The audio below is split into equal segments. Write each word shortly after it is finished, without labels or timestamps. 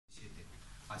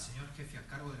señor jefe a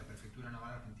cargo de la Prefectura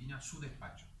Naval Argentina, su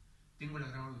despacho. Tengo el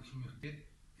agrado de dirigirme a usted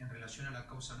en relación a la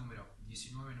causa número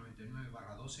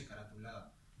 1999/12,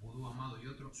 caratulada Boudou, Amado y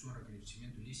otros, su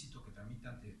enriquecimiento ilícito que tramita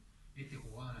ante este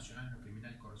Juzgado Nacional en lo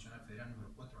Criminal y Correccional Federal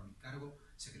número 4 a mi cargo,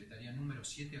 Secretaría número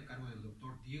 7 a cargo del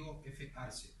doctor Diego F.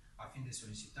 Arce, a fin de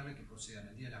solicitarle que proceda en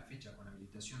el día de la fecha con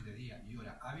habilitación de día y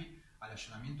hora hábil al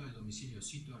allanamiento del domicilio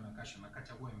situado en la calle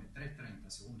Macacha Güemes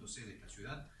 330, segundo C de esta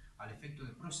ciudad, al efecto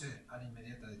de proceder a la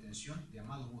inmediata detención de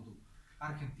Amado Boudou,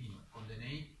 argentino, con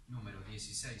DNI número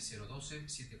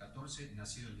 16012-714,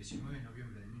 nacido el 19 de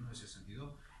noviembre de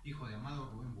 1962, hijo de Amado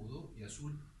Rubén Boudou y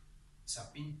Azul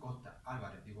Sapín Costa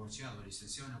Álvarez, divorciado,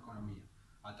 licenciado en Economía.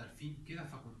 A tal fin, queda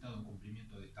facultado en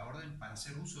cumplimiento de esta orden para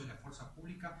hacer uso de la fuerza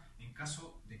pública en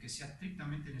caso de que sea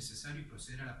estrictamente necesario y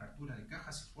proceder a la apertura de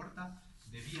cajas y puertas,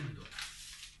 debiendo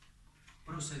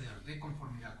proceder de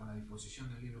conformidad con la disposición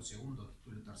del libro segundo,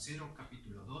 título tercero,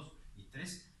 capítulos 2 y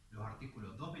 3, los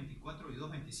artículos 224 y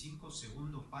 225,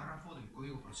 segundo párrafo del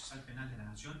Código Procesal Penal de la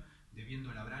Nación,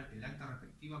 debiendo elaborar el acta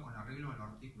respectiva con arreglo a los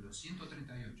artículos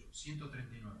 138,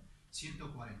 139,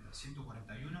 140,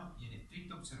 141 y en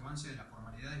estricta observancia de las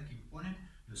formalidades que imponen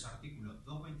los artículos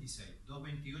 226,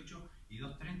 228 y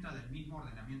 230 del mismo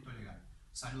ordenamiento legal.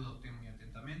 Saludo a usted muy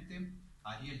atentamente.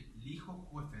 Ariel Lijo,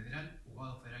 juez federal,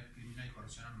 Juzgado Federal Criminal y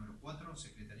Correccional número 4,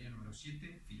 Secretaría número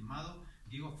 7, firmado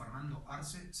Diego Fernando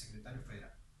Arce, secretario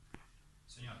federal.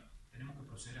 Señor, tenemos que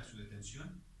proceder a su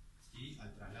detención y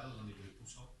al traslado donde le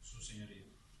puso su señoría.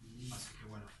 Así que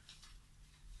bueno,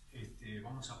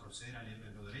 vamos a proceder a leerle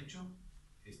los derechos.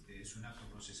 Es un acto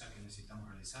procesal que necesitamos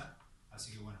realizar,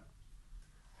 así que bueno.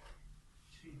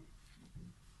 Sí.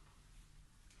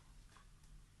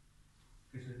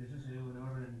 Que su detención se debe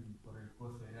una orden por el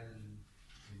juez federal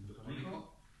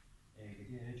público, que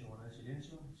tiene derecho a guardar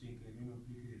silencio sin que el mismo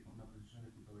implique con una presunción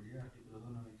de culpabilidad, artículo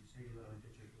 296 y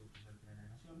 298 del Código Procesal Penal de la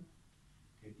Nación,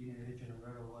 que tiene derecho a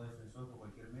nombrar abogado defensor por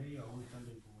cualquier medio, aún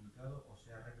estando incomunicado o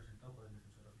sea representado por el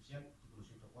defensor oficial, artículo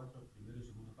 104, primero y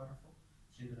segundo párrafo,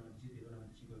 197 y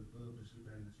 295 del Código Procesal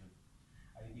Penal de la Nación,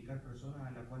 a indicar personas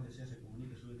a la cual desea se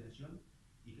comunique su detención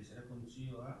y que será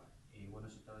conducido a, bueno,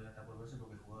 ese estado ya está por verse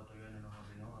porque el jugador todavía no nos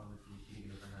ordenó a ver si tiene que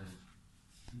lo trasladar.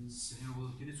 Señor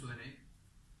Boudou, ¿tiene su DNI?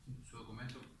 ¿Su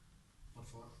documento? Por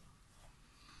favor.